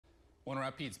Well, in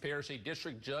Rapides Parish, a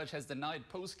district judge has denied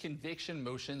post-conviction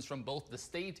motions from both the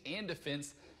state and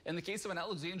defense in the case of an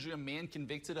Alexandria man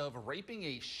convicted of raping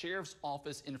a sheriff's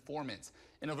office informant.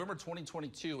 In November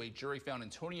 2022, a jury found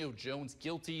Antonio Jones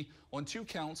guilty on 2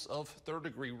 counts of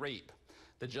third-degree rape.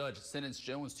 The judge sentenced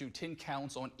Jones to 10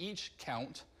 counts on each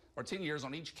count, or 10 years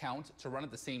on each count to run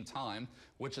at the same time,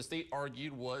 which the state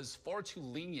argued was far too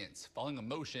lenient, filing a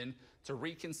motion to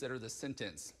reconsider the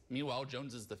sentence. Meanwhile,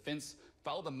 Jones's defense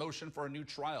filed a motion for a new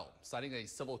trial, citing a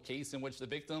civil case in which the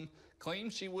victim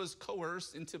claimed she was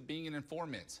coerced into being an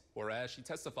informant, whereas she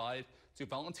testified to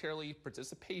voluntarily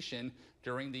participation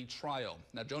during the trial.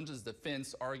 Now, Jones's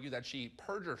defense argued that she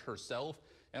perjured herself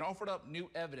and offered up new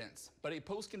evidence, but a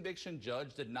post-conviction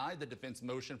judge denied the defense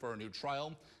motion for a new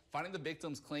trial, finding the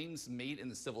victim's claims made in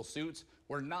the civil suit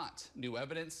were not new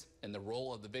evidence, and the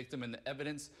role of the victim in the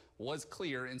evidence was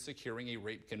clear in securing a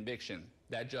rape conviction.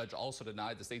 That judge also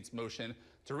denied the state's motion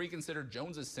to reconsider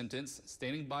Jones's sentence,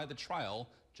 standing by the trial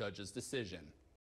judge's decision.